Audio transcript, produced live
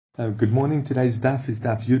Good morning. Today's daf is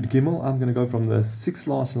daf Yud Gimel. I'm going to go from the sixth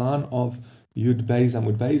last line of Yud Beis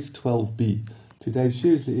Amud Beis 12b. Today's shir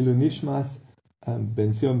is Le'ilu Nishmas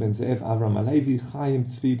Ben Sion Ben Ze'ev Avram Alevi Chaim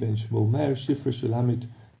Tzvi Ben Shmuel Meir Shifra Shulamit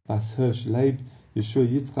Bas Hirsch Leib Yeshua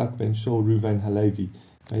Yitzchak Ben Shol Ruven Halevi.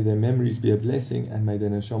 May their memories be a blessing and may their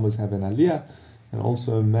neshamas have an aliyah, and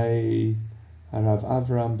also may Harav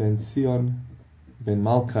Avram Ben Sion Ben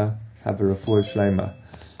Malka have a refuah shlema.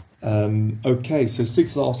 Okay, so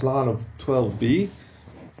sixth last line of 12b.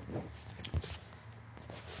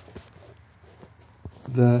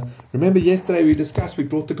 Remember yesterday we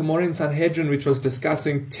brought the Gemara in Sanhedrin, which was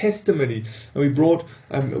discussing testimony, and we brought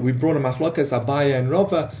a machlokas Abaya and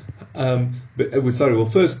Rava.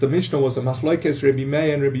 First the Mishnah was a machlokas Rabbi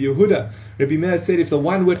Meir and Rabbi Yehuda. Rabbi Meir said if the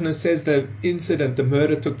one witness says the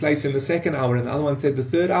murder took place in the second hour, and the other one said the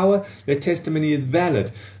third hour, their testimony is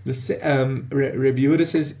valid. Rabbi Yehuda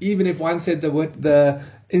says even if one said the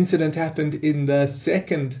incident happened in the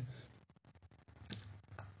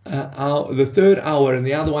third hour, and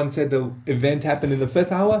the other one said the event happened in the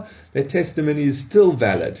fifth hour, their testimony is still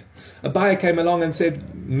valid. Abaya came along and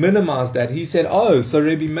minimized that. He said, so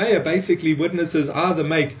Rabbi Meir, basically witnesses either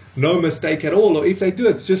make no mistake at all, or if they do,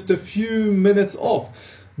 it's just a few minutes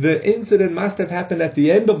off. The incident must have happened at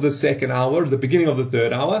the end of the second hour, the beginning of the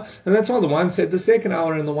third hour, and that's why the one said the second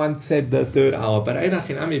hour and the one said the third hour. But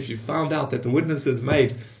if you found out that the witnesses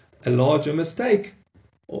made a larger mistake,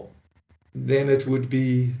 then they would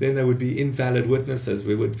be invalid witnesses.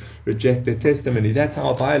 We would reject their testimony. That's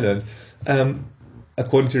how Abaya learned.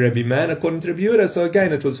 According to Rabbi Meir, according to Rabbi Yehuda. So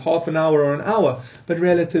again, it was half an hour or an hour, but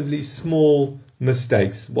relatively small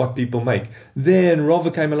mistakes, what people make. Then Rava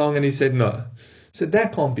came along and he said no. So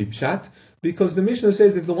that can't be pshat, because the Mishnah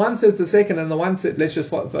says if the one says the second and the one said, let's just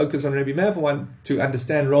focus on Rabbi Meir for one to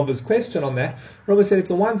understand Rava's question on that. Rava said if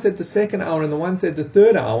the one said the second hour and the one said the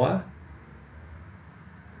third hour,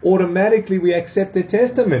 automatically we accept their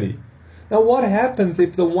testimony. Now what happens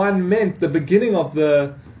if the one meant the beginning of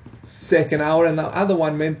the second hour and the other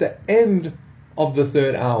one meant the end of the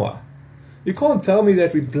third hour? You can't tell me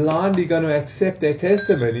that we're blindly going to accept their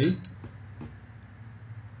testimony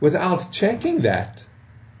without checking that.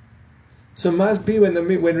 So it must be when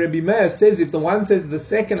Rabbi Meir says if the one says the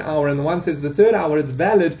second hour and the one says the third hour, it's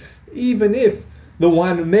valid, even if the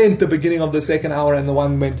one meant the beginning of the second hour and the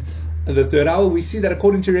one meant the third hour. We see that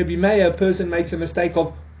according to Rabbi Meir, a person makes a mistake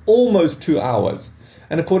of almost 2 hours,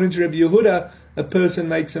 and according to Rabbi Yehuda, a person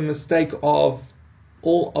makes a mistake of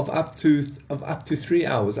up to 3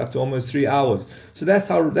 hours, up to almost 3 hours. So that's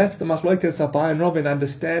the machlokas Abaya and Rava in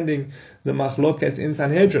understanding the machlokas in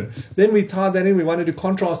Sanhedrin. Then we tied that in. We wanted to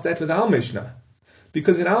contrast that with our Mishnah.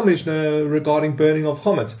 Because in our Mishnah regarding burning of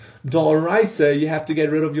chametz, d'oraisa, you have to get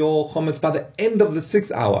rid of your chametz by the end of the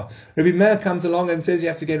 6th hour. Rabbi Meir comes along and says you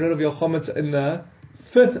have to get rid of your chametz in the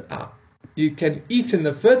 5th hour. You can eat in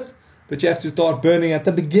the 5th, but you have to start burning at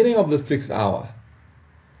the beginning of the 6th hour.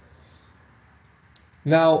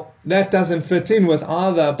 Now, that doesn't fit in with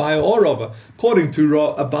either Abaya or Rava. According to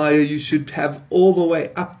Abaya, you should have all the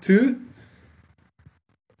way up to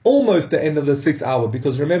almost the end of the 6th hour,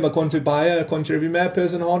 because remember, according to Abaya, according to Rabbi Meir, a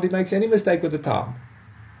person hardly makes any mistake with the time.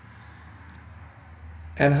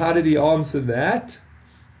 And how did he answer that?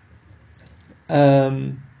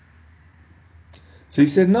 So he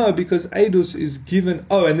said no, because Eidos is given.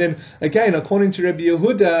 And then again, according to Rabbi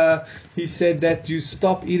Yehuda, he said that you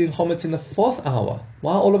stop eating chametz in the 4th hour.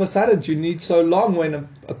 Why all of a sudden do you need so long when,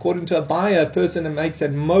 according to Abaya, a person makes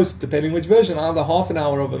at most, depending which version, either half an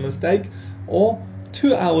hour of a mistake or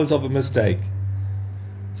 2 hours of a mistake?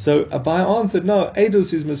 So Abaya answered, no,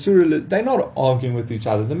 Eidos is Masuril. They're not arguing with each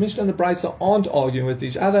other. The Mishnah and the Brisa aren't arguing with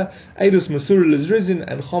each other. Eidos Masuril is risen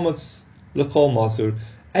and Chametz L'chol Masur.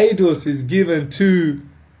 Eidos is given to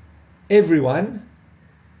everyone.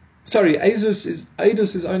 Sorry,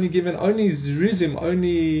 Eidos is only given, only Zrizim,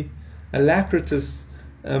 only alacritus,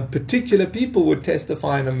 particular people would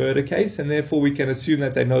testify in a murder case, and therefore we can assume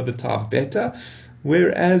that they know the time better.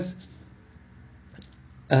 Whereas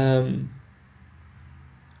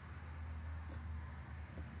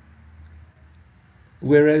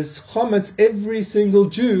chametz, every single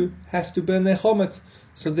Jew has to burn their chametz.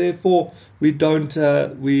 So therefore, we don't.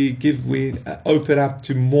 We open up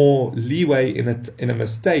to more leeway in a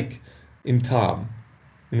mistake in time,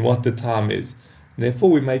 in what the time is. And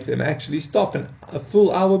therefore, we make them actually stop a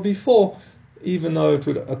full hour before, even though it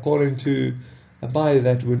would, according to Abaya,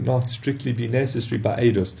 that would not strictly be necessary by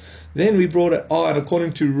Eidos. Then we brought it. And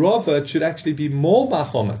according to Rava, it should actually be more by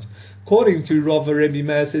chametz. According to Rava, Rabbi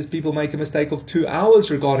Meir says people make a mistake of 2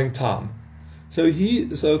 hours regarding time. So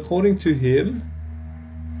according to him,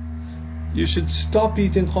 you should stop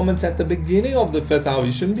eating chametz at the beginning of the fifth hour.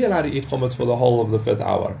 You shouldn't be allowed to eat chametz for the whole of the fifth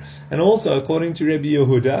hour. And also, according to Rabbi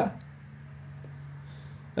Yehuda,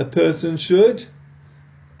 a person should,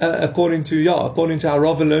 according to our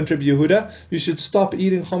Rava learned Rabbi Yehuda, you should stop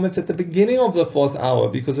eating chametz at the beginning of the fourth hour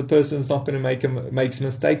because a person is not going to makes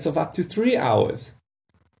mistakes of up to 3 hours.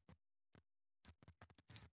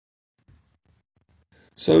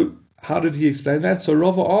 So how did he explain that? So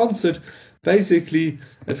Rava answered, basically,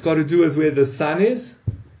 it's got to do with where the sun is.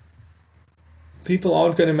 People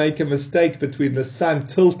aren't going to make a mistake between the sun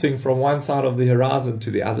tilting from one side of the horizon to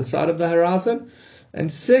the other side of the horizon.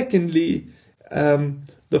 And secondly,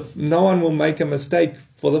 no one will make a mistake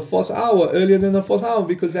for the fourth hour, earlier than the fourth hour,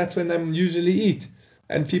 because that's when they usually eat.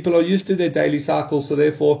 And people are used to their daily cycle, so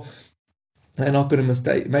therefore they're not going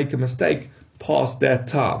to make a mistake past that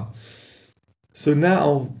time. So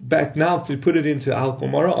back to put it into Al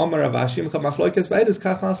Gemara, Amar Avashim Machloikes Ba'edus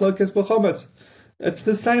Kach Machloikes B'Chometz. It's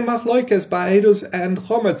the same Machloikes Ba'edus and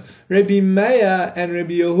Chometz. Rabbi Meir and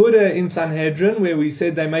Rabbi Yehuda in Sanhedrin, where we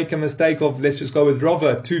said they make a mistake of, let's just go with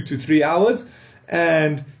Rava, 2 to 3 hours,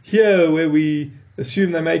 and here where we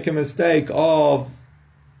assume they make a mistake of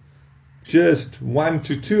just 1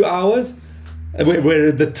 to 2 hours,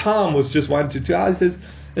 where the time was just 1 to 2 hours, he says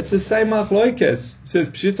it's the same Machloikes. He says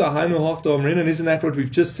Pshita Hainu Hafta Omrin, and isn't that what we've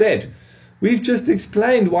just said? We've just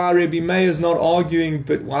explained why Rabbi Meir is not arguing,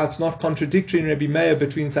 but why it's not contradictory in Rabbi Meir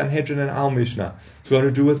between Sanhedrin and Al Mishnah. It's got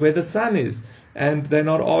to do with where the sun is, and they're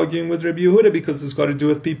not arguing with Rabbi Yehuda because it's got to do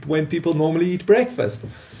with when people normally eat breakfast.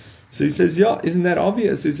 So he says, isn't that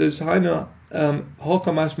obvious? He says, no, what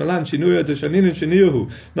Rav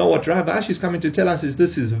Ashi is coming to tell us is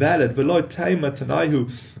this is valid.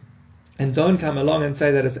 And don't come along and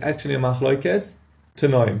say that it's actually a machlokes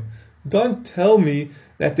tanoim. Don't tell me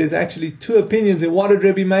that there's actually two opinions in what did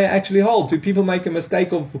Rabbi Meir actually hold. Do people make a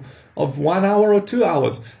mistake of 1 hour or 2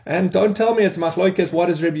 hours? And don't tell me it's machlokes, what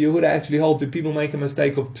does Rabbi Yehuda actually hold? Do people make a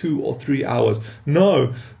mistake of 2 or 3 hours?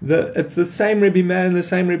 No, it's the same Rabbi Meir and the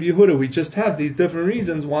same Rabbi Yehuda. We just have these different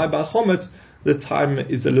reasons why by chometz the time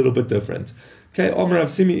is a little bit different. Okay,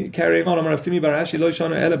 carrying on, Omer Rav Simi Barashi lo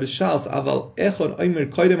shanu ela b'shals aval echod omer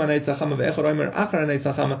koidem hanetzachama ve'echod omer achar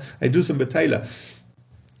hanetzachama edusum b'teila.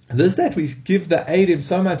 This that we give the Eidim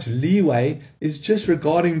so much leeway is just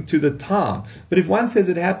regarding to the time. But if one says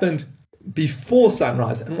it happened before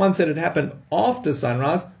sunrise and one said it happened after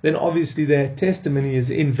sunrise, then obviously their testimony is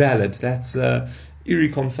invalid. That's an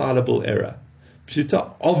irreconcilable error.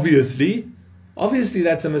 Pshita, obviously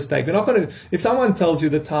that's a mistake. We're not going to. If someone tells you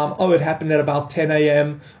the time, it happened at about 10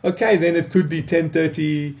 a.m., okay, then it could be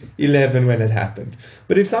 10:30, 11 when it happened.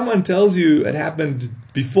 But if someone tells you it happened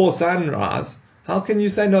before sunrise, how can you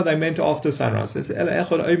say no? They meant after sunrise. Rather,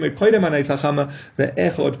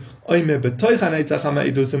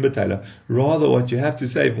 what you have to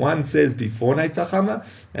say, if one says before Neitzachama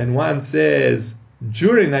and one says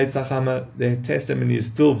during Neitzachama, their testimony is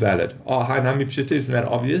still valid. Isn't that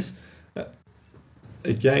obvious?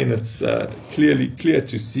 Again, it's clear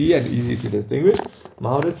to see and easy to distinguish. You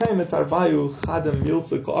might have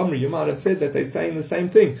said that they're saying the same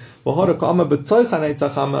thing.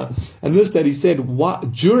 And this that he said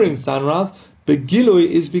during sunrise, begilui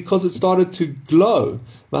is because it started to glow.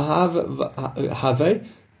 He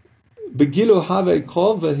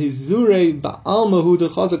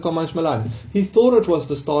thought it was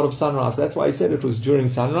the start of sunrise. That's why he said it was during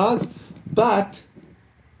sunrise, but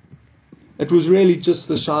it was really just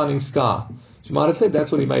the shining sky. You might have said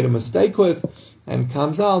that's what he made a mistake with, and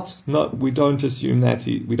comes out. No, we don't assume that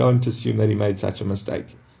he made such a mistake.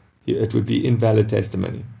 It would be invalid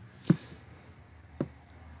testimony.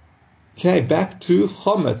 Okay, back to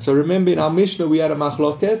chametz. So remember, in our Mishnah we had a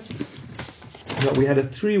machlokes. No, we had a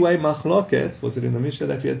 3-way machlokes. Was it in the Mishnah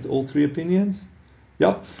that we had all 3 opinions?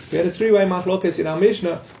 Yep. We had a 3-way machlokes in our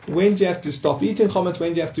Mishnah. When do you have to stop eating chametz?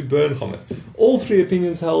 When do you have to burn chametz? All 3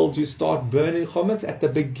 opinions held you start burning chametz at the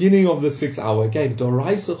beginning of the 6th hour. Again,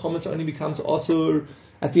 doraisa chametz only becomes asur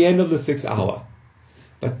at the end of the 6th hour.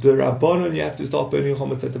 But the rabbanon, you have to start burning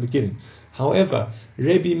chametz at the beginning. However,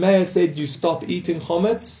 Rabbi Meir said you stop eating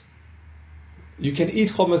chametz. You can eat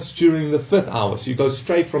chametz during the 5th hour. So you go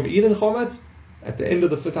straight from eating chametz. At the end of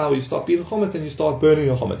the 5th hour, you stop eating chametz and you start burning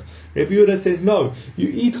your chametz. Rabbi Yehuda says, no, you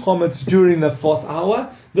eat chametz during the 4th hour.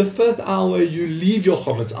 The 5th hour, you leave your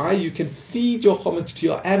chametz. You can feed your chametz to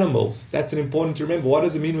your animals. That's important to remember. What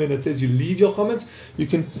does it mean when it says you leave your chametz? You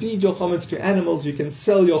can feed your chametz to animals. You can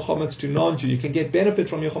sell your chametz to non-Jew. You can get benefit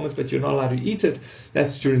from your chametz, but you're not allowed to eat it.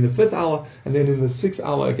 That's during the 5th hour. And then in the 6th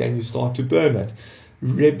hour, again, you start to burn it.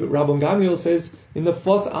 Rabban Gamliel says, in the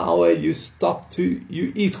 4th hour, you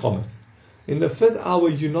eat chametz. In the fifth hour,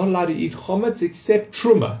 you're not allowed to eat chametz except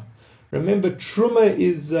truma. Remember, truma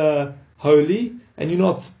is holy, and you're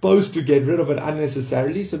not supposed to get rid of it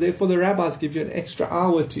unnecessarily. So therefore, the rabbis give you an extra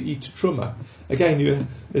hour to eat truma. Again,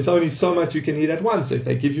 there's only so much you can eat at once. So if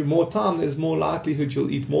they give you more time, there's more likelihood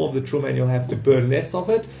you'll eat more of the truma and you'll have to burn less of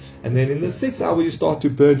it. And then in the sixth hour, you start to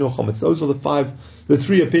burn your chametz. Those are the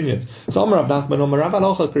three opinions. So Rav Nachman, Rav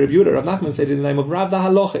Nachman said in the name of Rav, the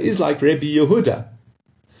halacha is like Rabbi Yehuda.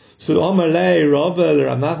 So Amalei Rav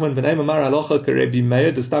Nachman b'nei Amar halacha k'Rebbi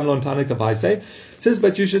Meir the Stamlon Tanaka Vaisei says,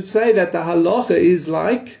 but you should say that the halacha is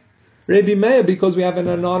like Rebbi Meir because we have an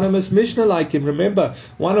anonymous Mishnah like him. Remember,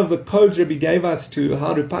 one of the codes Rebbe gave us to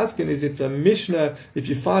how to pasken is if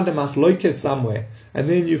you find a machloikes somewhere and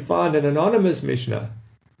then you find an anonymous Mishnah,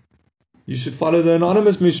 you should follow the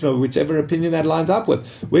anonymous Mishnah, whichever opinion that lines up with.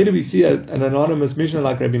 Where do we see an anonymous Mishnah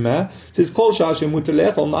like Rebbe Meir? It says, Kol shashem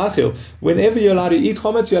mutalech ol machil. Whenever you're allowed to eat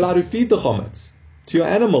chametz, you're allowed to feed the chametz to your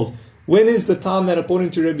animals. When is the time that,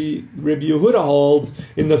 according to Rabbi Yehuda holds,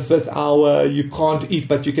 in the fifth hour you can't eat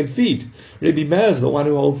but you can feed? Rebbe Meir is the one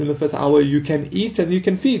who holds in the fifth hour you can eat and you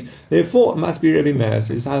can feed. Therefore, it must be Rebbe Meir. He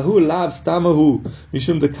says, Hahu lav stamahu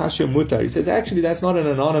mishum dekashem mutar. He says, actually, that's not an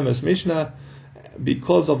anonymous Mishnah,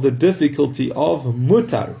 because of the difficulty of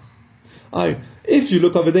mutar. If you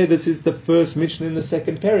look over there, this is the first Mishnah in the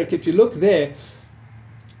second parak. If you look there,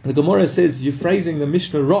 the Gemara says you're phrasing the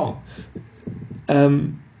Mishnah wrong.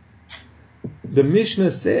 The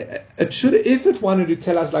Mishnah said it should, if it wanted to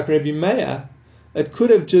tell us like Rebbe Meir, it could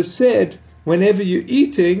have just said whenever you're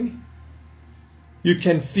eating, you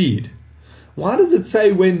can feed. Why does it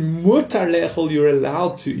say when mutar lechol you're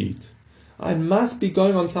allowed to eat? It must be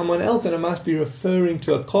going on someone else, and it must be referring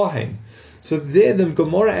to a kohen. So there, the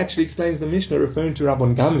Gemara actually explains the Mishnah referring to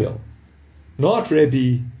Rabban Gamliel, not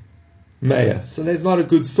Rebbe Meir. So there's not a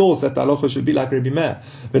good source that the halacha should be like Rebbe Meir.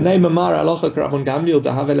 Why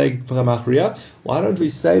don't we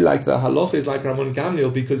say like the halacha is like Rabban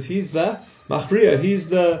Gamliel, because he's the machriya, he's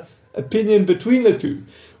the opinion between the two.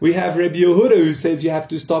 We have Rebbe Yehuda who says you have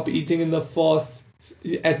to stop eating in the fourth,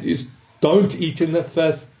 you don't eat in the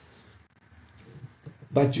fifth,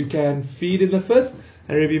 but you can feed in the fifth.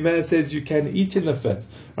 And Rebbe Meir says you can eat in the fifth.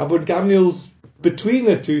 Rabban Gamliel's between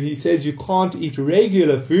the two. He says you can't eat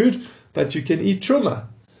regular food, but you can eat truma.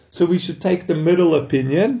 So we should take the middle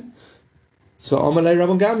opinion. So Amalei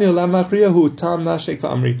Rabban Gamliel la machriyahu tam nashe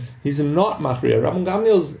ka'amri. He's not machriya. Rabban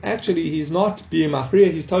Gamliel's actually, he's not being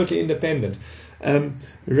machriya. He's totally independent.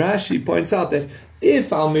 Rashi points out that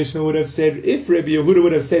if our Mishnah would have said, if Rebbe Yehuda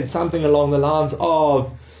would have said something along the lines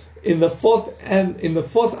of, in the fourth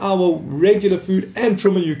hour, regular food and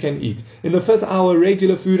truma you can eat. In the fifth hour,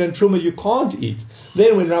 regular food and truma you can't eat.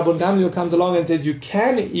 Then when Rabban Gamliel comes along and says you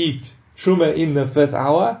can eat truma in the fifth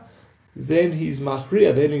hour, then he's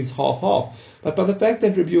machriya, then he's half-half. But by the fact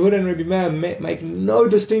that Rabbi Yehuda and Rabbi Meir make no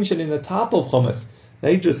distinction in the type of chametz,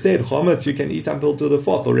 they just said chametz you can eat up until the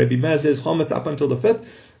fourth, or Rabbi Meir says chametz up until the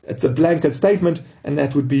fifth. It's a blanket statement, and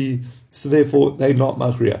that would be, so therefore they're not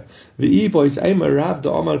machriya.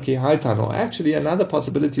 Actually, another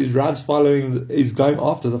possibility is Rav's is going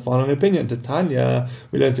after the following opinion. The Tanya,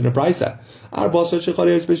 we learned in a brisa.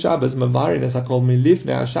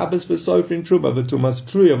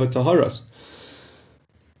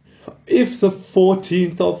 If the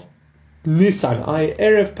 14th of Nisan,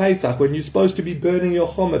 Erev Pesach, when you're supposed to be burning your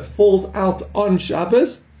chametz, falls out on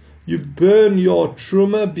Shabbos, you burn your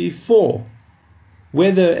truma before.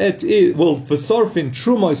 Whether it is, for sorfin,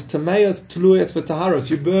 trumos, tameos, tluyas, for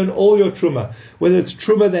taharos, you burn all your truma. Whether it's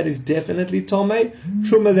truma that is definitely tomei,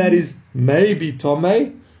 truma that is maybe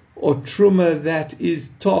tomei, or truma that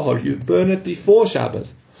is tahor, you burn it before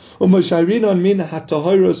Shabbos. Umashayrinon min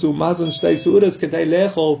hatahoros umazon shtei suudas kedei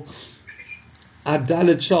lechol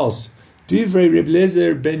adalet shos. Divrei Reb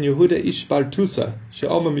Lezer ben Yehuda ish Bartusa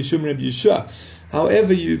she'oma mishum Reb Yeshua.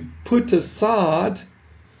 However, you put aside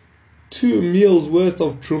 2 meals worth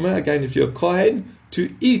of truma, again if you're a kohen,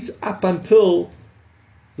 to eat up until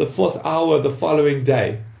the 4th hour the following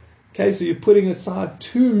day. Okay, so you're putting aside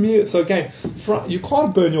 2 meals. So again, you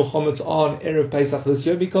can't burn your chametz on Erev Pesach this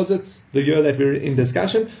year because it's the year that we're in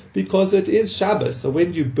discussion, because it is Shabbos. So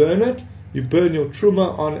when you burn it, you burn your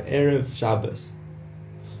truma on Erev Shabbos.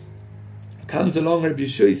 Comes along Rabbi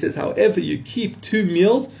Yeshua, he says, however, you keep 2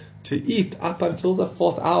 meals to eat up until the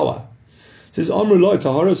 4th hour. It says,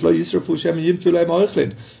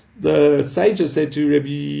 the sages said to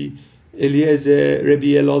Rabbi Eliezer, Rabbi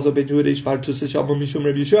Elazar ben Yehuda,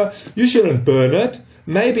 you shouldn't burn it.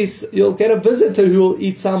 Maybe you'll get a visitor who will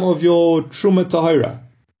eat some of your truma tahira,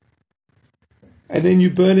 and then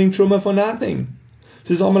you're burning truma for nothing.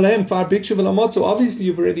 Says obviously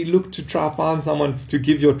you've already looked to try to find someone to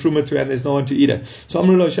give your truma to, and there's no one to eat it. So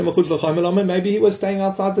maybe he was staying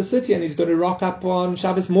outside the city and he's going to rock up on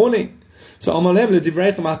Shabbos morning. So well then, according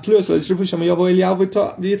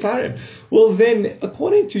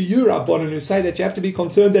to you, Rabbanan, who say that you have to be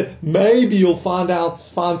concerned that maybe you'll find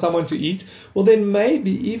someone to eat, well then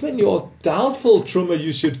maybe even your doubtful truma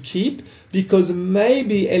you should keep, because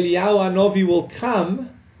maybe Eliyahu Hanavi will come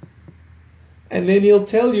and then he'll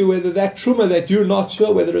tell you whether that truma that you're not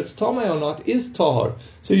sure whether it's tomei or not is tahor.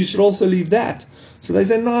 So you should also leave that. So they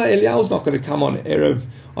say, no, Eliyahu's not going to come on Erev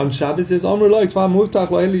on Shabbos. Says, Eliyahu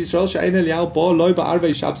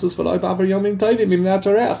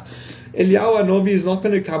Hanavi is not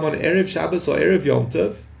going to come on Erev Shabbos or Erev Yom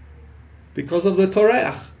Tov because of the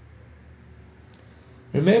Torah.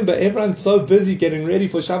 Remember, everyone's so busy getting ready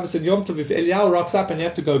for Shabbos and Yom Tov. If Eliyahu rocks up and you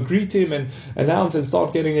have to go greet him and announce and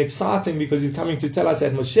start getting exciting because he's coming to tell us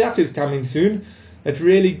that Moshiach is coming soon, it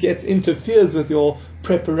really interferes with your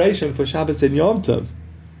preparation for Shabbos and Yom Tov.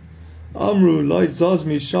 Amru loy zaz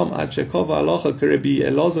misham ad shekova halacha kerebi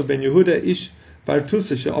Elazar ben Yehuda ish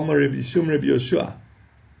bartusa she'amar Rabbi Shum Rabbi Yoshua.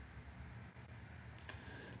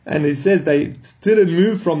 And it says they didn't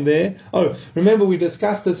move from there. Oh, remember we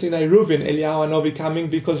discussed this in Eruvin, Eliyahu Hanavi coming,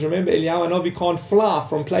 because remember Eliyahu Hanavi can't fly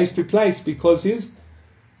from place to place because he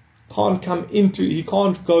can't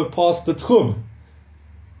go past the tchum.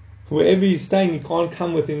 Wherever he's staying, he can't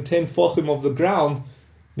come within 10 fochim of the ground,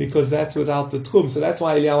 because that's without the tchum. So that's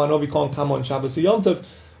why Eliyahu Hanavi can't come on Shabbos or Yom Tov.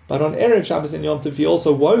 But on Erev Shabbos and Yom Tov, he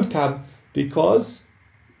also won't come because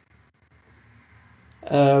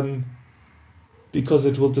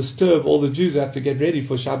it will disturb all the Jews who have to get ready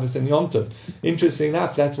for Shabbos and Yom Tov. Interesting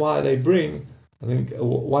enough, that's why they bring, I think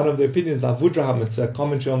one of the opinions, Avudraham, it's a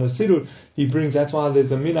commentary on the Siddur, he brings, that's why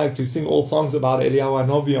there's a minhag to sing all songs about Eliyahu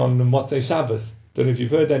Hanavi on Motzei Shabbos. Don't know if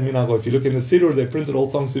you've heard that minhag, or if you look in the Siddur, they printed all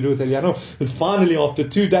songs to do with Eliyahu Hanavi. Because finally, after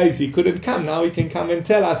 2 days, he couldn't come. Now he can come and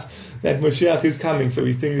tell us that Moshiach is coming. So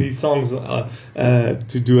we sing these songs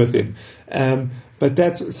to do with him. But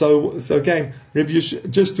that's so again, Rabbi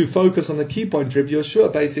just to focus on the key point, Rabbi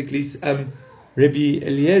Yoshua basically, Rabbi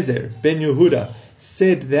Eliezer ben Yehuda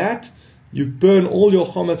said that you burn all your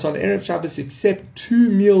chametz on Erev Shabbos except 2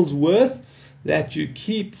 meals worth that you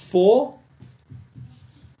keep for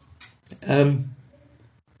 2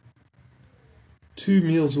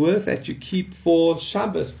 meals worth that you keep for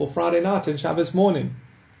Shabbos, for Friday night and Shabbos morning.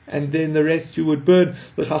 And then the rest you would burn.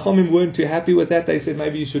 The Chachamim weren't too happy with that. They said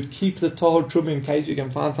maybe you should keep the tahor truma in case you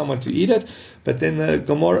can find someone to eat it. But then the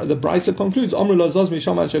Gemara, the Brisa concludes, Amru lazaz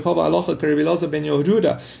misham al shekova halacha kerebi Elazar ben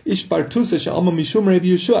Yehuda ish bartusa she'amar mishum Rabbi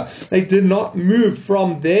Yeshua. They did not move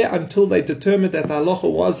from there until they determined that the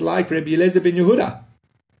halacha was like Rabbi Elazar ben Yehuda.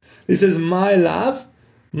 He says, my love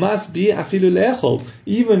must be afilu le'echol,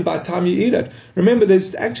 even by the time you eat it. Remember,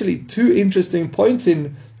 there's actually two points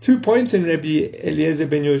in Rabbi Eliezer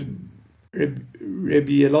ben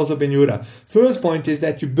Yehuda. First point is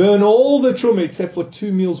that you burn all the truma except for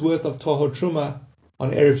 2 meals worth of tahor truma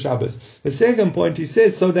on Erev Shabbos. The second point, he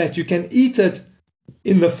says, so that you can eat it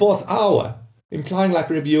in the 4th hour, implying like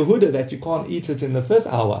Rabbi Yehuda that you can't eat it in the 5th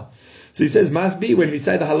hour. So he says, must be, when we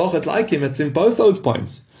say the halachot like him, it's in both those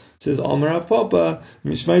points. Says Amar Papa,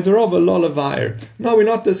 Mishmei Derova Lo Levair. No, we're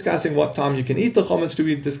not discussing what time you can eat the chametz.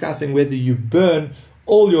 We're discussing whether you burn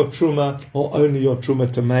all your truma or only your truma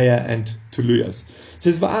tameya and tuluyas.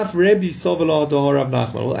 Says Va'af Rebbe Sovala Dohor Rav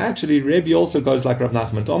Nachman. Well, actually, Rebbe also goes like Rav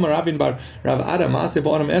Nachman. Tomer Ravin Bar Rav Adam Aseh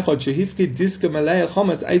Ba'oram Echad Shehifki Diska Malaya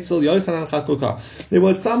Chometz Eitzel Yochanan Chakuka. There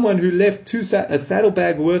was someone who left a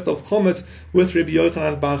saddlebag worth of chometz with Rabbi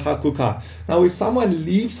Yochanan Bar Chakuka. Now, if someone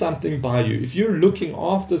leaves something by you, if you're looking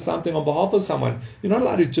after something on behalf of someone, you're not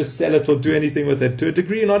allowed to just sell it or do anything with it. To a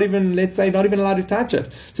degree, you're not even allowed to touch it.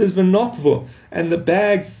 It says V'nokvu, and the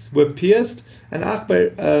bags were pierced, and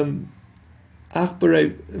Achbare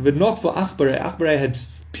had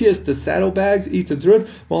pierced the saddlebags, eaten through it, and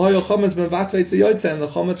the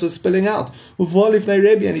chametz was spilling out.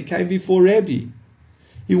 And he came before Rebbe.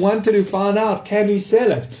 He wanted to find out, can he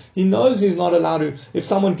sell it? He knows he's not allowed to. If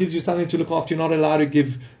someone gives you something to look after, you're not allowed to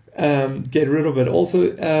get rid of it.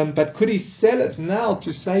 Also, but could he sell it now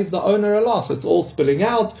to save the owner a loss? It's all spilling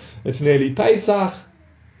out. It's nearly Pesach.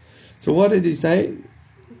 So what did he say?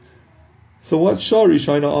 So what Shari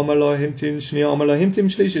Shaina Amar Lo Himtin, Shnia Amar Lo Himtin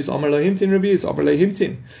Shlishis, Amar Lo Himtin Revius, Amar Lo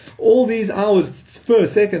Himtin. All these hours,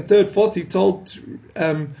 1st, 2nd, 3rd, 4th,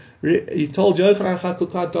 he told Yochanan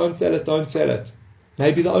Chakukat, don't sell it.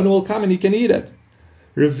 Maybe the owner will come and he can eat it.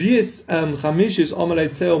 Revius Chamishis Amar Lo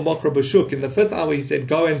Tzeo Mokra Bashuk. In the 5th hour, he said,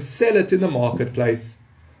 go and sell it in the marketplace.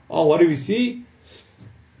 Oh, what do we see?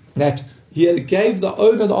 That He gave the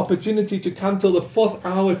owner the opportunity to come till the 4th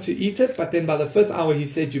hour to eat it, but then by the 5th hour he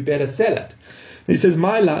said, you better sell it. He says,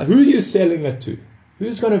 my love, who are you selling it to?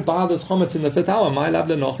 Who's going to buy this chametz in the 5th hour? My love,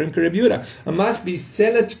 lenochrim Rabbi Yehuda. It must be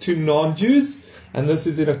sell it to non-Jews, and this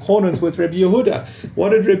is in accordance with Rabbi Yehuda. What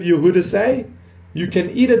did Rabbi Yehuda say? You can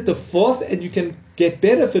eat it the 4th, and you can get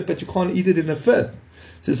benefit, but you can't eat it in the 5th.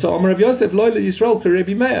 So Amar Rav Yosef, Loy Yisrael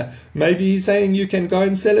Rabbi Meir. Maybe he's saying you can go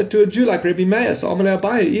and sell it to a Jew like Rabbi Meir. So Amar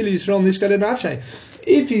Abaye, Eli Yisrael Nishkal Nafshay.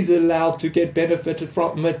 If he's allowed to get benefited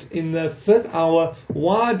from it in the 5th hour,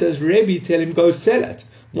 why does Rabbi tell him go sell it?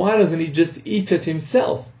 Why doesn't he just eat it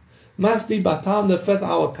himself? Must be by the time the 5th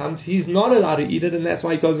hour comes, he's not allowed to eat it, and that's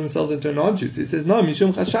why he goes and sells it to a non-Jew. He says, no,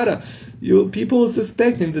 Mishum Chashada. People will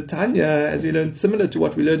suspect in the Tanya, as we learned, similar to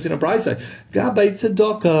what we learned in a Brisa. Gabay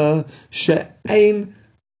tzedakah she'ein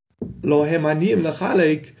lohem aniyim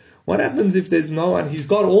lechalek. What happens if there's no one? He's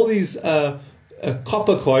got all these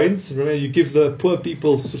copper coins. Remember, you give the poor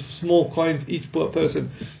people small coins, each poor person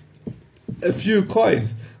a few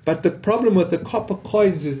coins. But the problem with the copper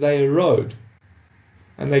coins is they erode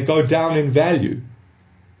and they go down in value.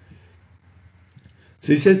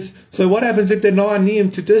 So he says, so what happens if there are no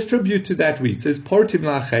aniyim to distribute to that wheat? It says, portim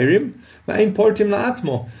la'acherim, ma'in portim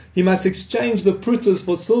la'atzmo. He must exchange the prutas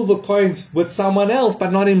for silver coins with someone else,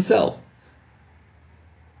 but not himself.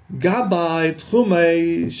 Similarly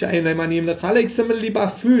by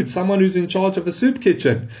food, someone who's in charge of a soup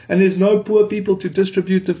kitchen, and there's no poor people to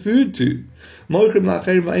distribute the food to. He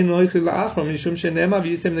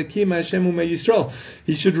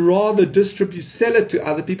should rather sell it to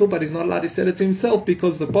other people, but he's not allowed to sell it to himself,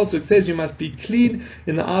 because the pasuk says you must be clean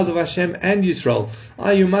in the eyes of Hashem and Yisrael.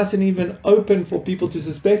 You mustn't even open for people to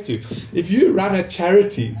suspect you. If you run a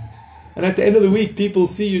charity, and at the end of the week, people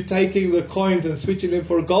see you taking the coins and switching them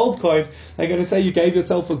for a gold coin, they're going to say you gave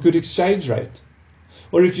yourself a good exchange rate.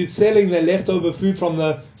 Or if you're selling the leftover food from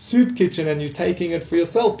the soup kitchen and you're taking it for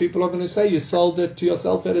yourself, people are going to say you sold it to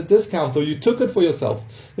yourself at a discount, or you took it for yourself.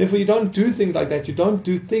 Therefore, you don't do things like that. You don't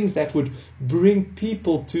do things that would bring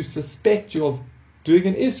people to suspect you of doing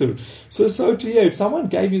an issur. So to you, if someone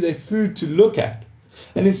gave you their food to look at,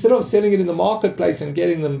 and instead of selling it in the marketplace and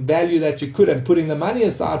getting the value that you could and putting the money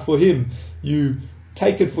aside for him, you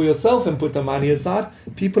take it for yourself and put the money aside,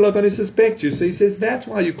 people are going to suspect you. So he says that's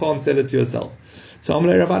why you can't sell it to yourself. So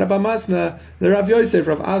Amalei Rav Bar Masna, the Rav Yosef,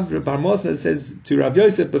 Rav Bar Masna says to Rav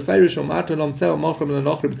Yosef,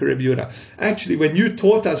 actually, when you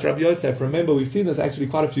taught us, Rav Yosef, remember we've seen this actually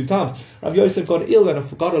quite a few times, Rav Yosef got ill and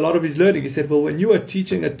forgot a lot of his learning. He said, well, when you were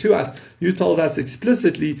teaching it to us, you told us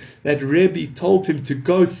explicitly that Rebbe told him to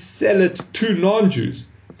go sell it to non-Jews,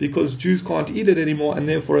 because Jews can't eat it anymore, and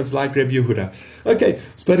therefore it's like Rebbe Yehuda. Okay,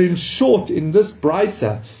 but in short, in this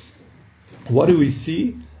brisa, what do we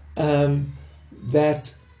see?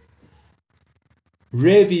 That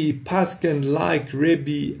Rebbe Paskin, like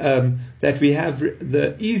Rebbe, that we have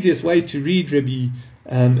the easiest way to read Rebbe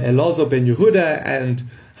Elazar ben Yehuda, and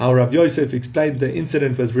how Rav Yosef explained the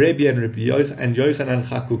incident with Rebbe and Yochanan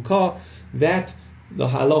Chakukah, that the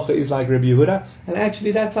halacha is like Rebbe Yehuda, and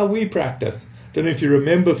actually that's how we practice. Don't know if you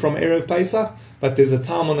remember from Erev Pesach, but there's a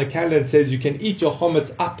time on the calendar that says you can eat your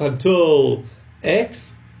chametz up until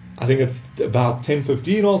X. I think it's about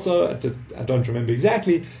 10:15 also, I don't remember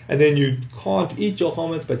exactly, and then you can't eat your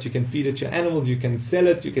chametz, but you can feed it to your animals, you can sell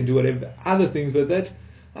it, you can do whatever other things with it,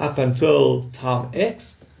 up until time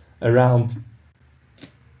X, around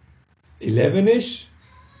 11ish,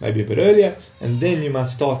 maybe a bit earlier, and then you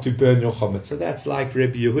must start to burn your chametz. So that's like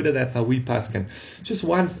Rebbe Yehuda, that's how we pasken. Just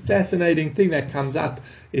one fascinating thing that comes up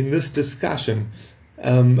in this discussion.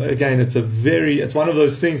 Again, it's one of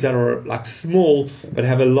those things that are like small, but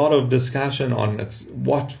have a lot of discussion on. It's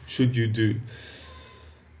what should you do?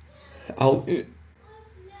 The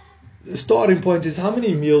starting point is, how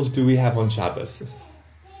many meals do we have on Shabbos?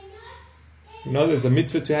 There's a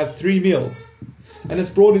mitzvah to have 3 meals. And it's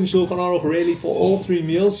brought in Shulchan Aruch, really, for all 3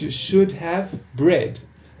 meals, you should have bread.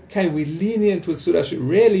 Okay, we're lenient with Surah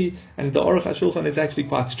really, and the Aruch HaShulchan is actually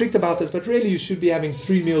quite strict about this, but really you should be having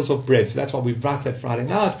 3 meals of bread. So that's why we vas at Friday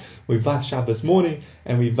night, we vas Shabbos morning,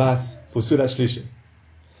 and we vas for Surah Shlishit.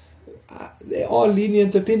 There are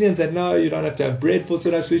lenient opinions that no, you don't have to have bread for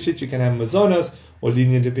Surah Shlishit, you can have mazonos, or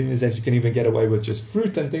lenient opinions that you can even get away with just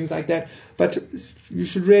fruit and things like that. But you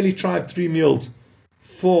should really try 3 meals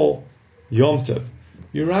for Yom Tov.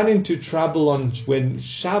 You run into trouble when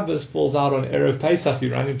Shabbos falls out on Erev Pesach,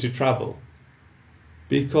 you run into trouble.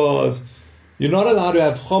 Because you're not allowed to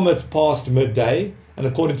have chametz past midday, and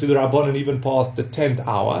according to the Rabbanan, even past the 10th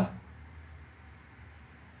hour.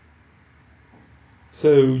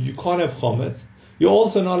 So you can't have chametz. You're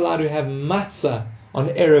also not allowed to have matzah on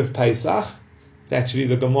Erev Pesach. Actually,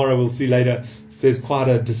 the Gemara, we'll see later, says quite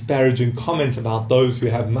a disparaging comment about those who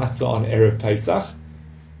have matzah on Erev Pesach.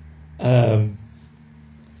 So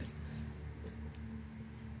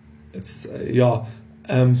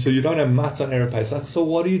you don't have matzah on Erev Pesach. So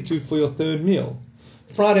what do you do for your third meal?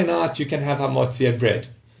 Friday night you can have hamotzi and bread.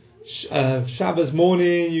 Shabbos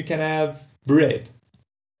morning you can have bread.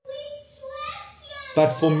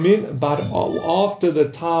 But after the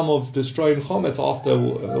time of destroying chametz, after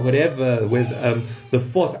whatever, with the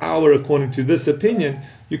fourth hour, according to this opinion,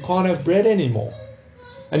 you can't have bread anymore,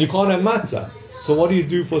 and you can't have matzah. So what do you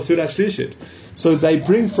do for Sudah Shlishit? So they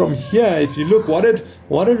bring from here. If you look, what did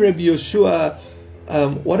Rabbi Yeshua,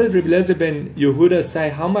 what did Rabbi Eliezer ben Yehuda say?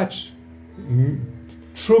 How much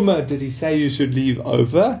truma did he say you should leave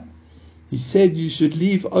over? He said you should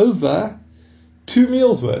leave over 2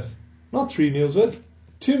 meals worth. Not 3 meals worth,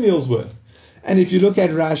 2 meals worth. And if you look at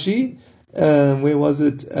Rashi, where was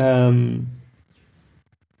it?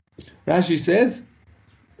 Rashi says,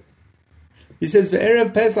 he says,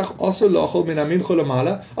 "Ve'erev Pesach also lochol min hamincha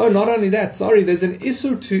lamala." Oh, not only that, sorry, there's an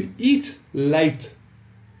issur to eat late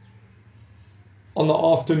on the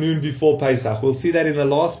afternoon before Pesach. We'll see that in the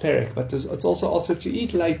last parak, but it's also to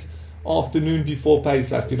eat late afternoon before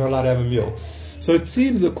Pesach. You're not allowed to have a meal. So it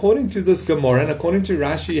seems, according to this Gemara and according to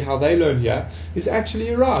Rashi, how they learn here is actually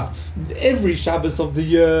right. Every Shabbos of the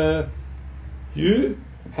year, you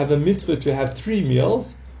have a mitzvah to have 3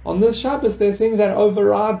 meals. On this Shabbos, there are things that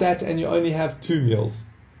override that, and you only have 2 meals.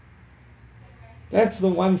 That's the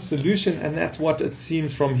one solution, and that's what it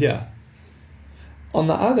seems from here. On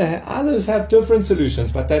the other hand, others have different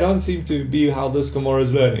solutions, but they don't seem to be how this Gemara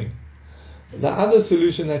is learning. The other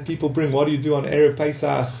solution that people bring, what do you do on Erev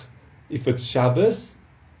Pesach? If it's Shabbos,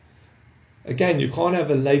 again, you can't have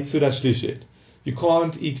a late Sudah Shlishit. You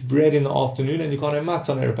can't eat bread in the afternoon, and you can't have matzah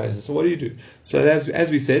on Erev Pesach. So what do? So as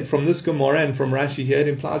we said, from this Gemara and from Rashi here, it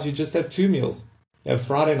implies you just have 2 meals. You have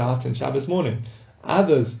Friday night and Shabbos morning.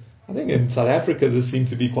 Others, I think in South Africa, this seems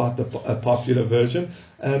to be quite a popular version.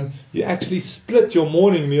 You actually split your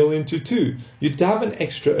morning meal into 2. You daven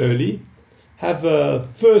extra early, have a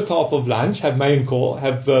first half of lunch, have main course,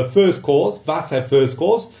 have first course, vas have first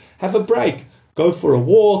course, have a break, go for a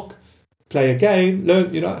walk, play a game,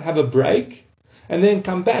 learn, have a break, and then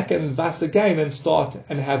come back and vas again and start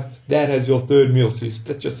and have that as your third meal. So you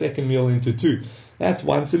split your second meal into 2. That's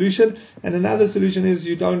one solution. And another solution is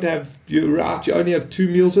you only have 2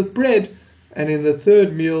 meals with bread, and in the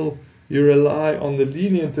third meal you rely on the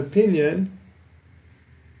lenient opinion.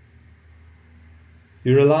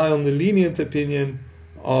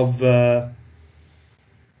 Of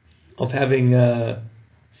having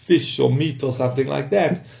fish or meat or something like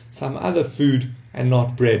that, some other food, and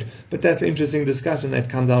not bread. But that's an interesting discussion that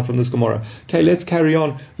comes out from this Gemara. Okay, let's carry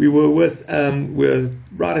on. We're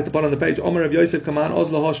right at the bottom of the page. Omer Rav Yosef Kaman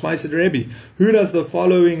Oz Lahosh Ma'aseh Rebbe. Who does the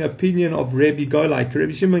following opinion of Rebbe go like?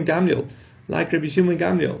 Rabbi Shimon Gamliel. Like Rabbi Shimon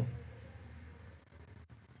Gamliel.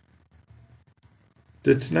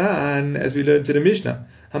 D'Tnan, as we learned in the Mishnah,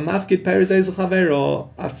 Hamafkid Perez Ezel Chavero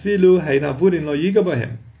Afilu Heinavudin Lo Yiga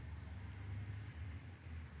Bohem.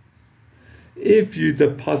 If you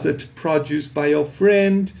deposit produce by your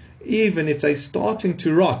friend, even if they're starting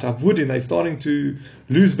to rot, avudin, they're starting to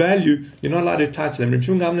lose value, you're not allowed to touch them. Rabbi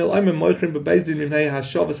Shimon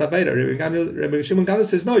Gamliel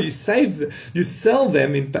says, no, you sell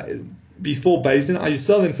them before Beis Din, or you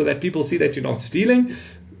sell them so that people see that you're not stealing,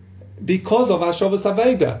 because of Hashavas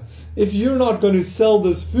Aveda. If you're not going to sell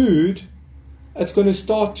this food, it's going to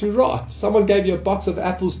start to rot. Someone gave you a box of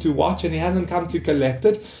apples to watch and he hasn't come to collect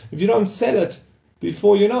it. If you don't sell it,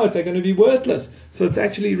 before you know it, they're going to be worthless. So it's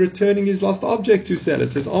actually returning his lost object to sell. It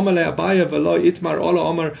says, Omar Abaya velo itmar ola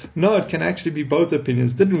Omar. No, it can actually be both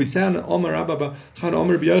opinions. Didn't we say Omar Rabba Chan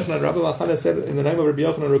Omar Rabbi Yochanan? Rabbi Machana said in the name of Rabbi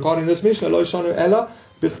Yochanan regarding this Mishnah, Lo shanu ela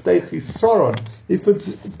b'chtei chisaron. If it's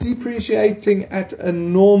depreciating at a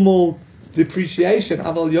normal depreciation,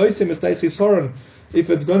 aval yosem b'chtei chisaron, if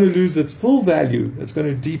it's going to lose its full value, it's going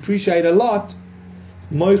to depreciate a lot.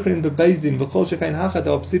 And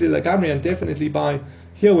definitely by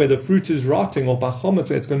here where the fruit is rotting, or by chametz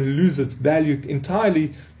where it's going to lose its value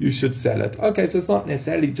entirely, you should sell it. Okay, so it's not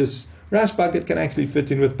necessarily just Rashbag, it can actually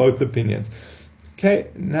fit in with both opinions. Okay,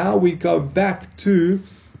 now we go back to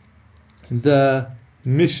the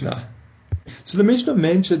Mishnah. So the Mishnah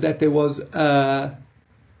mentioned that there was a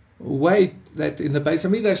weight that in the Beis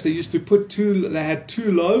Hamikdash they used to put they had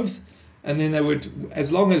 2 loaves, and then they would,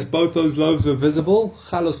 as long as both those loaves were visible,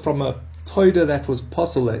 chalos from a todah that was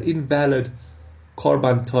possible, an invalid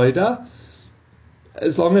korban todah,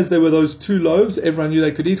 as long as there were those 2 loaves, everyone knew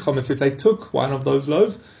they could eat chametz. If they took one of those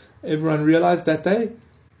loaves, everyone realized that they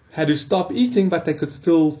had to stop eating, but they could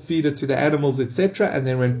still feed it to the animals, etc. And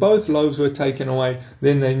then when both loaves were taken away,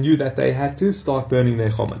 then they knew that they had to start burning their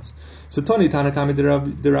chametz. So Tani Tanakami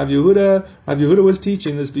the Rav Yehuda. Rav Yehuda was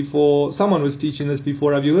teaching this before. Someone was teaching this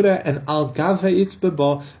before Rav Yehuda, and al gav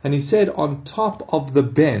haitzbeba, and he said on top of the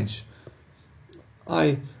bench.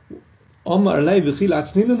 Are they trying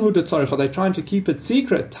to keep it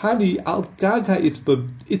secret? Tani al gaga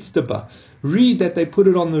itztaba. Read that they put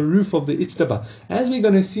it on the roof of the itztaba. As we're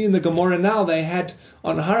going to see in the Gemara now, they had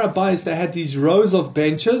on Har HaBayis, they had these rows of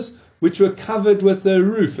benches which were covered with a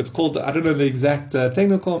roof. It's called, I don't know the exact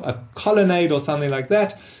technical, a colonnade or something like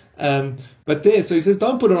that. But there, so he says,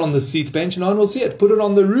 don't put it on the seat bench, no one will see it. Put it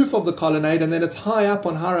on the roof of the colonnade, and then it's high up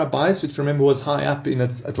on Har HaBayis, which remember was high up in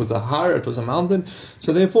it was a har, it was a mountain.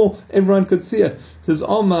 So therefore, everyone could see it. It says,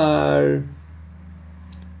 Omar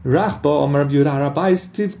Rachba, Omar Rabbi Yehuda, Har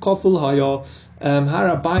HaBayis tiv kofel haya.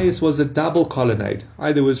 Har HaBayis was a double colonnade.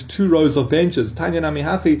 There was two rows of benches. Tanya nami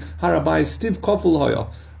hachi, Har HaBayis tiv kofel haya.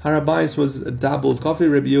 Har HaBayis was a doubled coffee.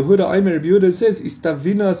 Rabbi Yehuda, Rabbi Yehuda says,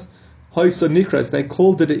 Istavinas hoyso nikras. They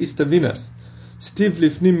called it a istavinas. Stiv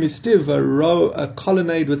lifnim mistiv, a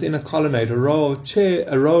colonnade within a colonnade, a row of chair,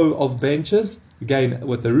 a row of benches, again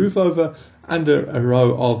with the roof over, under a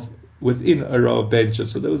row of, within a row of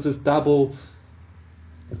benches. So there was this double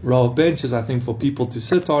row of benches, I think, for people to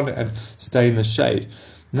sit on and stay in the shade.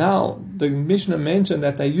 Now, the Mishnah mentioned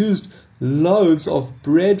that they used loaves of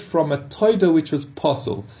bread from a todah which was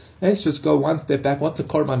posel. Let's just go one step back. What's a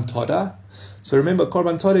korban todah? So remember,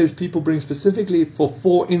 korban todah is people bring specifically for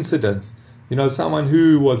 4 incidents. Someone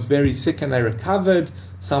who was very sick and they recovered,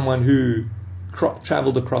 someone who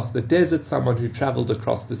traveled across the desert, someone who traveled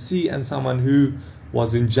across the sea, and someone who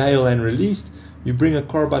was in jail and released. You bring a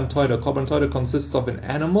korban todah. Korban todah consists of an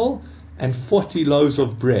animal and 40 loaves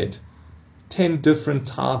of bread. 10 different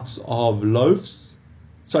types of loaves.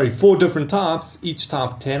 4 different types, each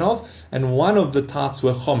type 10 of, and one of the types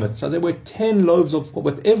were chametz. So there were 10 loaves of,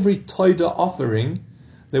 with every todah offering,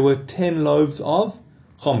 there were 10 loaves of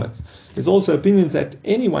chametz. There's also opinions that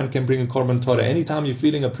anyone can bring a korban todah. Anytime you're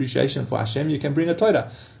feeling appreciation for Hashem, you can bring a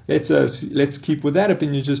todah. Let's keep with that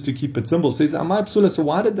opinion just to keep it simple. Says Amar Psula. So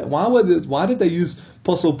why did they use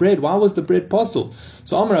posel bread? Why was the bread posel?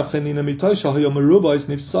 So Amar Rav Chanina mitosha hoyomeruba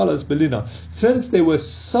nifsalas belina. Since there were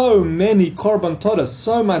so many korban todah,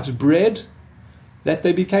 so much bread, that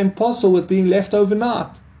they became posel with being left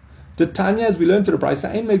overnight. The Tanya, as we learned to the Brisa,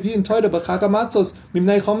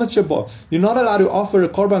 you're not allowed to offer a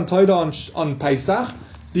korban todah on Pesach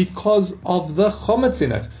because of the chametz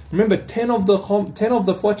in it. Remember, 10 of the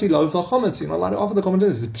 40 loaves are chametz. You're not allowed to offer the korban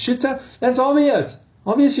todah. Pshita, that's obvious.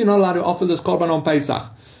 Obviously, you're not allowed to offer this korban on Pesach.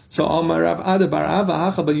 So,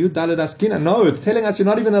 no, it's telling us you're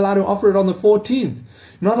not even allowed to offer it on the 14th.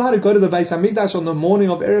 You're not allowed to go to the Beis Hamikdash on the morning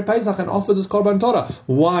of Erev Pesach and offer this korban todah.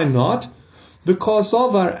 Why not? Because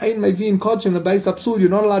of our ein mevin kodshim, the Beis Apsul,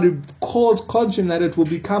 you're not allowed to cause kodshim that it will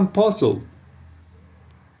become posel.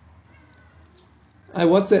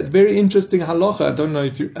 What's that? Very interesting halacha. I don't know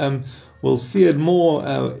if you will see it more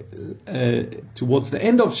towards the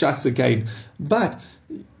end of Shas again. But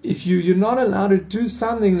if you're not allowed to do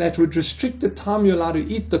something that would restrict the time you're allowed to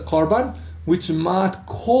eat the korban, which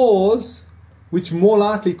more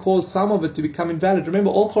likely cause some of it to become invalid.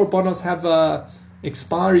 Remember, all korbanos have a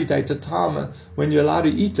expiry date, a time when you're allowed to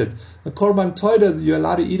eat it. The korban todah, you're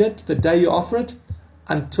allowed to eat it the day you offer it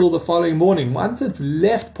until the following morning. Once it's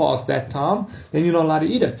left past that time, then you're not allowed to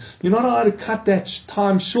eat it. You're not allowed to cut that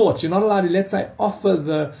time short. You're not allowed to, let's say, offer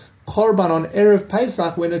the korban on Erev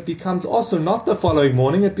Pesach when it becomes also not the following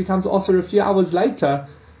morning, it becomes also a few hours later,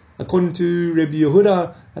 according to Rabbi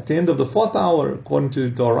Yehuda at the end of the 4th hour, according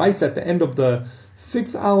to Dorais at the end of the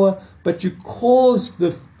 6th hour, but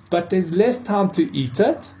there's less time to eat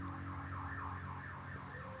it.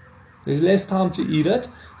 There's less time to eat it,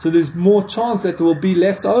 so there's more chance that it will be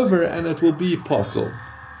left over and it will be posel.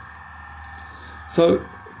 So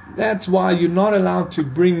that's why you're not allowed to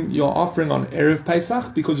bring your offering on Erev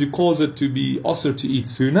Pesach, because you cause it to be also to eat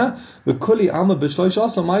sooner. And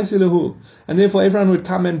therefore everyone would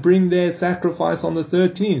come and bring their sacrifice on the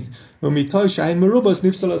 13th. And therefore,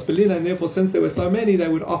 since there were so many, they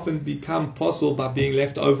would often become posel by being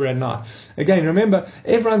left over at night. Again, remember,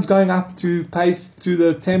 everyone's going up to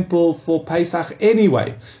the temple for Pesach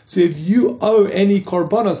anyway. So if you owe any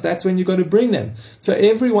korbanos, that's when you're going to bring them. So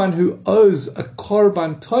everyone who owes a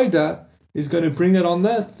korban todah is going to bring it on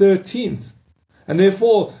the 13th. And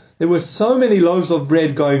therefore, there were so many loaves of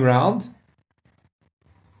bread going round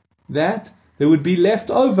that they would be left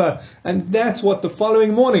over, and that's what the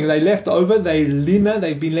following morning they left over. They've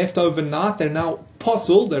been left overnight. They're now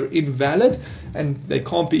possible, they're invalid, and they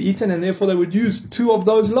can't be eaten, and therefore they would use 2 of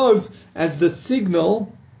those loaves as the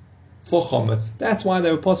signal for chametz. That's why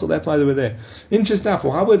they were possible, that's why they were there. Interesting enough,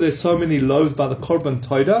 how were there so many loaves by the korban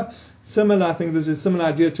todah? Similar, I think this is a similar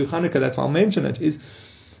idea to Hanukkah, that's why I'll mention it, is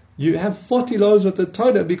you have 40 loaves with the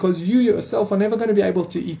todah because you yourself are never going to be able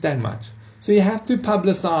to eat that much. So you have to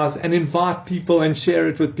publicize and invite people and share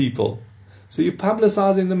it with people. So you're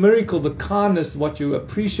publicizing the miracle, the kindness, what you're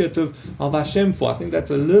appreciative of Hashem for. I think that's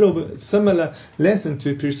a little bit similar lesson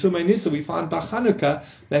to Pirsumei Nisa. We find by Hanukkah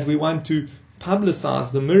that we want to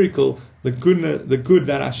publicize the miracle, the good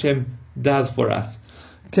that Hashem does for us.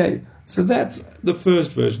 Okay, so that's the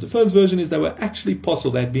first version. The first version is they were actually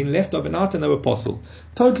possible. They had been left overnight and they were possible.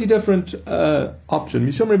 Totally different option.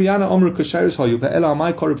 Mishum Rabbi Yana Omer Kosheres Hayu Be'ela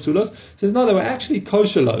Amai Korib Psulos says no, they were actually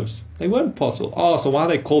kosher loaves. They weren't possible. Oh, so why are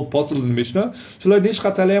they called possible in the Mishnah?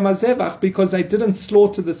 Because they didn't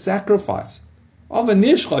slaughter the sacrifice.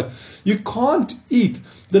 You can't eat.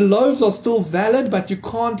 The loaves are still valid, but you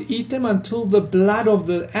can't eat them until the blood of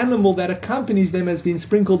the animal that accompanies them has been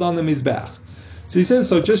sprinkled on the mizbeach. So he says,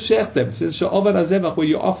 so just shech them. He says, where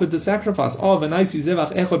you offered the sacrifice.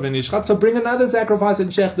 So bring another sacrifice and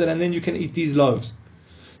shech it, and then you can eat these loaves.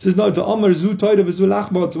 He says, no, the Omer Zu Todah V'Zu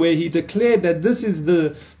Lachmot, where he declared that this is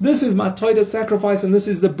my Todah sacrifice and this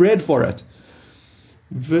is the bread for it.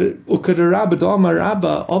 Of the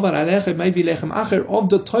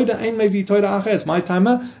Todah ain't maybe Todah acher. It's my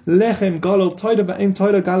timer. Lechem galal Todah v'ain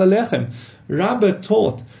Todah galal lechem. Rabba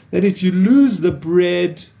taught that if you lose the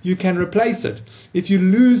bread, you can replace it. If you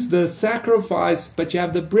lose the sacrifice, but you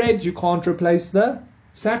have the bread, you can't replace the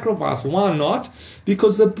sacrifice. Why not?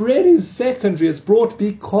 Because the bread is secondary. It's brought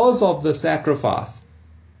because of the sacrifice.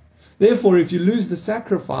 Therefore, if you lose the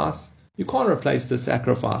sacrifice, you can't replace the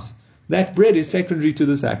sacrifice. That bread is secondary to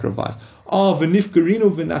the sacrifice. Also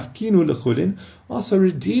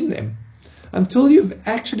redeem them. Until you've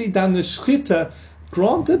actually done the shchita,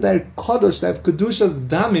 granted they're kodosh, they have kedushas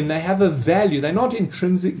damim, they have a value. They're not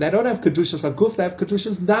intrinsic, they don't have kedushas aguf, they have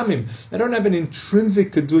kedushas damim. They don't have an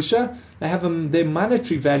intrinsic kedusha, they have their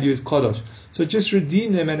monetary value is kodosh. So just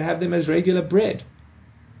redeem them and have them as regular bread.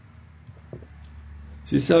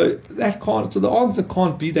 So the answer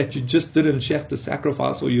can't be that you just didn't shech the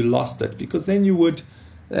sacrifice or you lost it, because then you would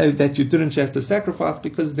that you didn't shech the sacrifice,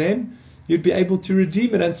 because then you'd be able to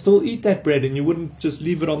redeem it and still eat that bread, and you wouldn't just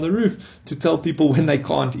leave it on the roof to tell people when they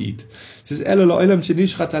can't eat. It says,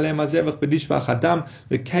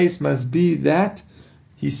 the case must be that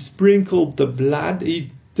he sprinkled the blood,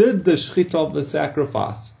 he did the shchita of the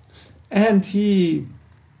sacrifice, and he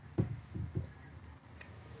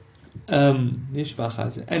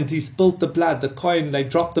spilled the blood, the coin, they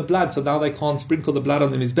dropped the blood, so now they can't sprinkle the blood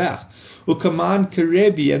on the mizbeach. Ukaman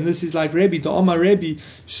kerebi, and this is like Rebbe, to Omar Rebbe,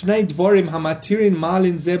 shnei dvorim hamatirin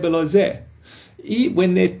malin ze belo ze.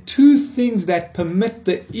 When there are 2 things that permit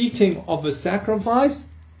the eating of a sacrifice,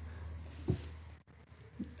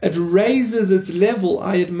 it raises its level,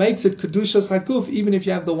 it makes it kedushas hakuf, even if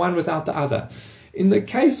you have the one without the other. In the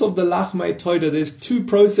case of the lachmei todah, there's 2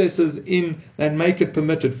 processes that make it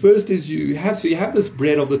permitted. First is you have this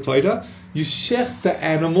bread of the todah, you shech the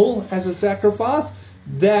animal as a sacrifice.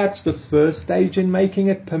 That's the first stage in making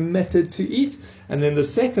it permitted to eat. And then the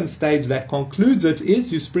second stage that concludes it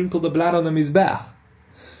is you sprinkle the blood on the mizbeach.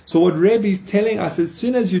 So what Rebbe is telling us, as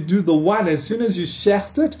soon as you do the one, as soon as you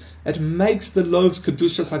shecht it, it makes the loaves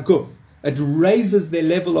kedushas haguf. It raises their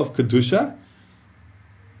level of kedusha.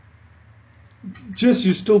 Just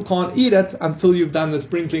you still can't eat it until you've done the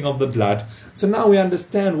sprinkling of the blood. So now we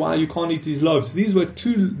understand why you can't eat these loaves. These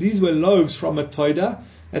were loaves from a todah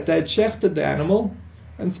that they had shechted the animal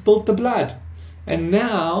and spilt the blood. And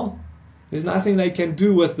now there's nothing they can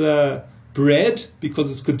do with the bread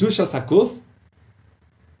because it's kedushas hakuf.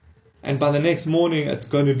 And by the next morning it's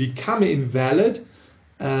going to become invalid.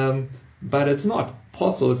 But it's not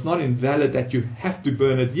possible. It's not invalid that you have to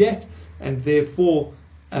burn it yet, and therefore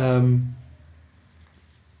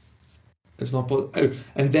it's not possible. Oh,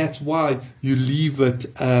 and that's why you leave it.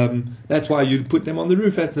 That's why you put them on the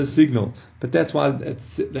roof at the signal. But that's why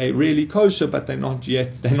they're really kosher, but they're not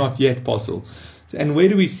yet possible. And where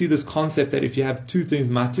do we see this concept that if you have 2 things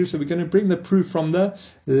matir? So we're going to bring the proof from the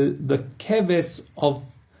keves of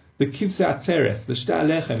the kivsei atzeres, the shtar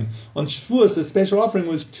lechem. On Shavuos, the special offering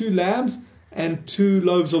was 2 lambs and 2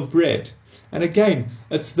 loaves of bread. And again,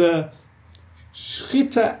 it's the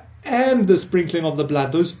shchita and the sprinkling of the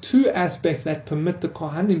blood, those 2 aspects that permit the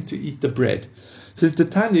kohanim to eat the bread. It says the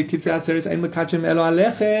Tanya kivsei atzeres ein mekachem elo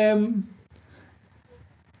alechem,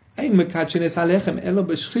 ein mekachem es alechem elo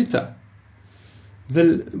b'shchita.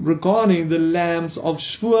 Regarding the lambs of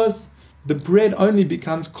Shavuos, the bread only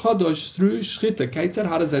becomes kadosh through shchita. Ketzad,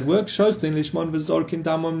 how does that work? Shochten lishmon v'zorkin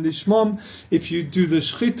damam lishmom. If you do the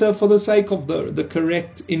shchita for the sake of the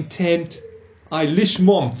correct intent,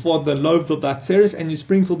 lishmom, for the loaves of the atzeres, and you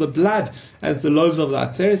sprinkle the blood as the loaves of the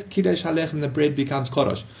atzeres, kiddush halechem, the bread becomes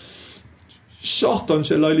kadosh. Shochton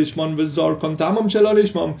shelo lishmon v'zorkon damam shelo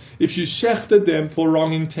lishmom. If you shechted them for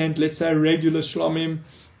wrong intent, let's say regular shlomim,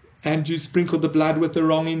 and you sprinkle the blood with the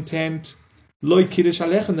wrong intent, loy kiddush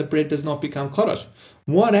halechem, the bread does not become kadosh.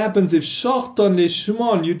 What happens if shochton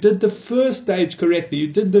lishmon, you did the first stage correctly, you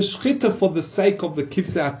did the shchita for the sake of the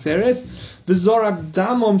kivsei atzeres, v'zorak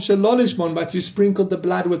damam shelo lishmon, but you sprinkled the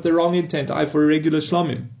blood with the wrong intent, for a regular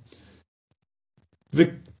shlomim.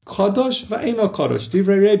 Kadosh v'eino kadosh.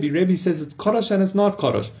 Divrei Rebbe says it's kadosh and it's not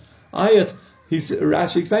kadosh.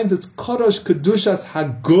 Rashi explains it's kadosh kedushas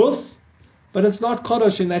haguf, but it's not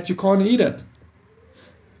kadosh in that you can't eat it.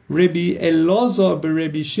 Rabbi Elazar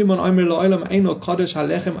beRabbi Shimon Omer La'olam Eino Kadosh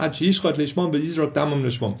Halechem Ad Sheyishchot Lishmon V'Yizrok Damam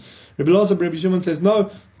Lishmon. Rabbi Elazar beRabbi Shimon says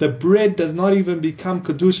no, the bread does not even become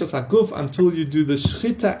Kedushas Haguf until you do the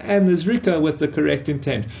Shchita and the Zrika with the correct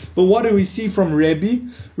intent. But what do we see from Rabbi?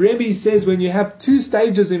 Rabbi says when you have two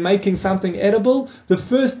stages in making something edible, the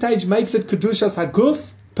first stage makes it Kedushas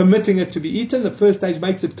Haguf, permitting it to be eaten. The first stage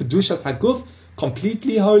makes it Kedushas Haguf,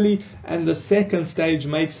 completely holy, and the second stage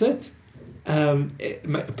makes it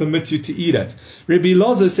permits you to eat it. Rabbi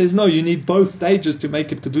Elazar says no, you need both stages to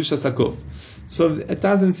make it Kedushas Haguf. So it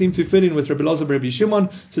doesn't seem to fit in with Rabbi Elazar Rabbi Shimon.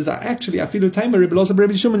 Says actually, Afilu Taima Rabbi Elazar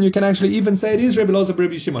Rabbi Shimon, you can actually even say it is Rabbi Elazar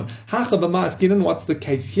Rabbi Shimon. Hacha b'ma'askinen, what's the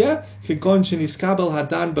case here?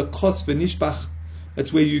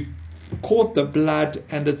 It's where you caught the blood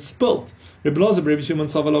and it spilt. Rabbi Elazar Rabbi Shimon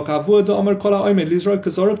Rabbi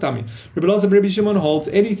Elazar Rabbi Shimon holds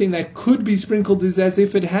anything that could be sprinkled is as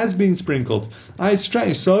if it has been sprinkled. It's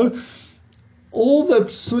strange. So all the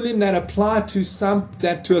psulim that apply to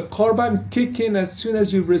to a korban kick in as soon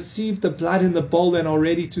as you've received the blood in the bowl and are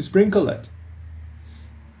ready to sprinkle it.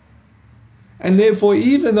 And therefore,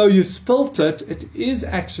 even though you spilt it, it is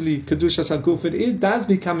actually Kedushas Haguf. It does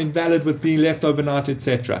become invalid with being left overnight,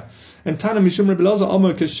 etc. And Tana Mishum Rabbi Elazar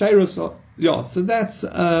Omer Kesheiros. Yeah, so that's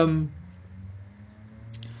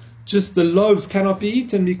just the loaves cannot be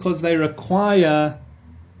eaten because they require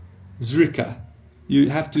zrika. You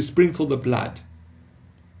have to sprinkle the blood.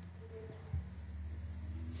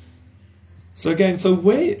 So again,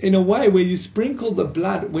 in a way where you sprinkle the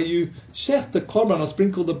blood, where you shech the korban or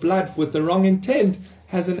sprinkle the blood with the wrong intent,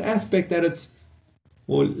 has an aspect that it's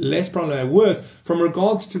less problematic, worse. From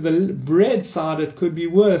regards to the bread side, it could be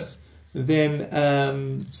worse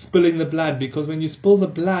than spilling the blood, because when you spill the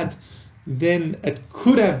blood, then it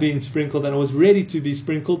could have been sprinkled and it was ready to be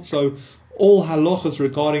sprinkled. So all halachas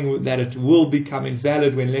regarding that it will become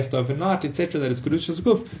invalid when left overnight, etc., that is Kedushas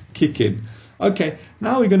Haguf, kick in. Okay,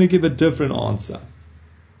 now we're going to give a different answer.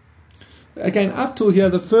 Again, up till here,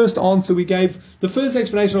 the first answer we gave, the first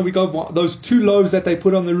explanation we got, those two loaves that they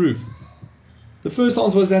put on the roof. The first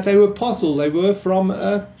answer was that they were posel. They were from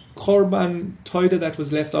a korban todah that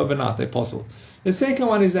was left overnight. They're posel. The second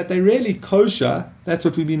one is that they're really kosher. That's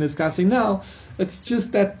what we've been discussing now. It's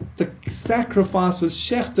just that the sacrifice was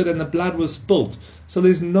shechted and the blood was spilt. So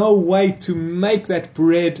there's no way to make that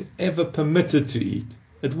bread ever permitted to eat.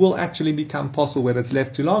 It will actually become posel when it's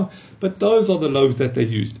left too long. But those are the loaves that they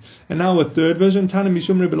used. And now a third version. Tana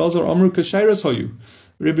Mishum Rabbi Elazar Amru Kesheiros Hoyu.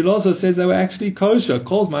 Rabbi Elazar says they were actually kosher.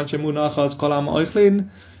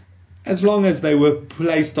 As long as they were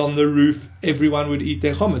placed on the roof, everyone would eat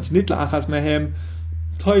their chametz. Nitla achas mehem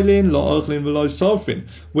toilin lo ochlin v'lo sofin.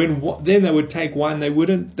 Then they would take one. They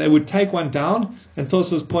would take one down, and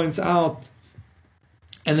Tosfos points out,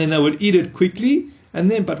 and then they would eat it quickly. And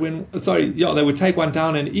then, they would take one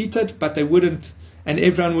down and eat it, but they wouldn't, and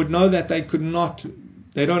everyone would know that they could not,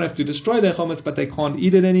 they don't have to destroy their chametz, but they can't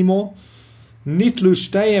eat it anymore. Nitlu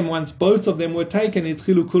shteyem, once both of them were taken,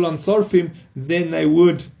 itchilu kulan sorfim, then they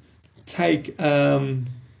would take,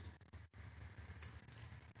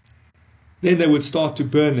 then they would start to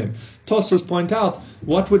burn them. Tosfos point out,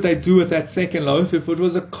 what would they do with that second loaf? If it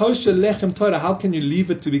was a kosher lechem todah, how can you leave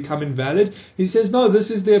it to become invalid? He says, no, this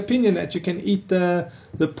is the opinion that you can eat the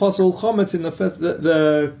posel chametz in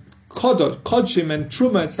the kodshim and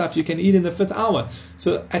truma and stuff you can eat in the 5th hour.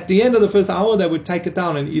 So at the end of the 5th hour, they would take it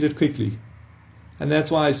down and eat it quickly. And that's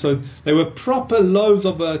why, so they were proper loaves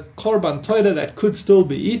of a korban todah that could still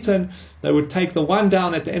be eaten. They would take the one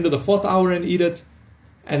down at the end of the 4th hour and eat it.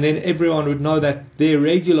 And then everyone would know that their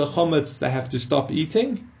regular chametz they have to stop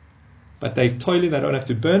eating. but they toiling, they don't have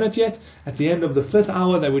to burn it yet. At the end of the 5th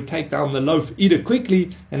hour, they would take down the loaf, eat it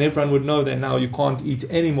quickly, and everyone would know that now you can't eat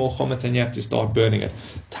any more chametz and you have to start burning it.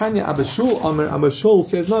 Tanya Abashul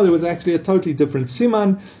says, no, there was actually a totally different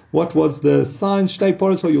siman. What was the sign?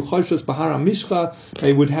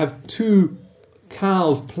 They would have 2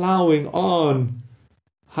 cows plowing on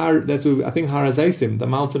that's I think Harazesim, the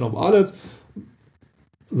mountain of olives,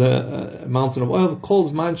 the mountain of oil.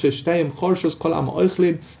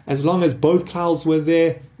 As long as both cows were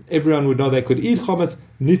there, everyone would know they could eat chametz.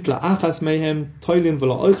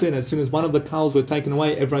 As soon as one of the cows were taken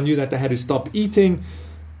away, everyone knew that they had to stop eating.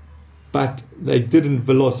 But they didn't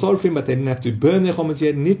velo sorfim, but they didn't have to burn their chametz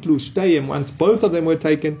yet. Nitlu shteyim. Once both of them were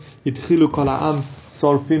taken, hitchilu kol ha'am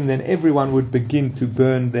sorfim. Then everyone would begin to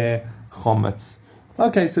burn their chametz.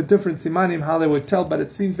 Okay, so different simanim how they would tell, but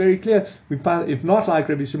it seems very clear. If not like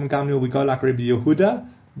Rabbi Shimon Gamliel, we go like Rabbi Yehuda,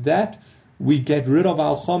 that we get rid of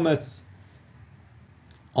our chametz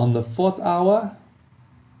on the 4th hour.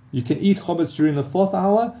 You can eat chametz during the 4th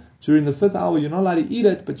hour. During the 5th hour, you're not allowed to eat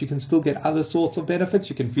it, but you can still get other sorts of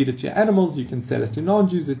benefits. You can feed it to your animals, you can sell it to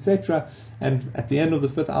non-Jews, etc. And at the end of the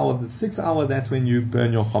 5th hour, the 6th hour, that's when you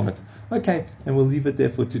burn your chametz. Okay, and we'll leave it there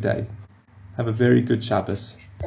for today. Have a very good Shabbos.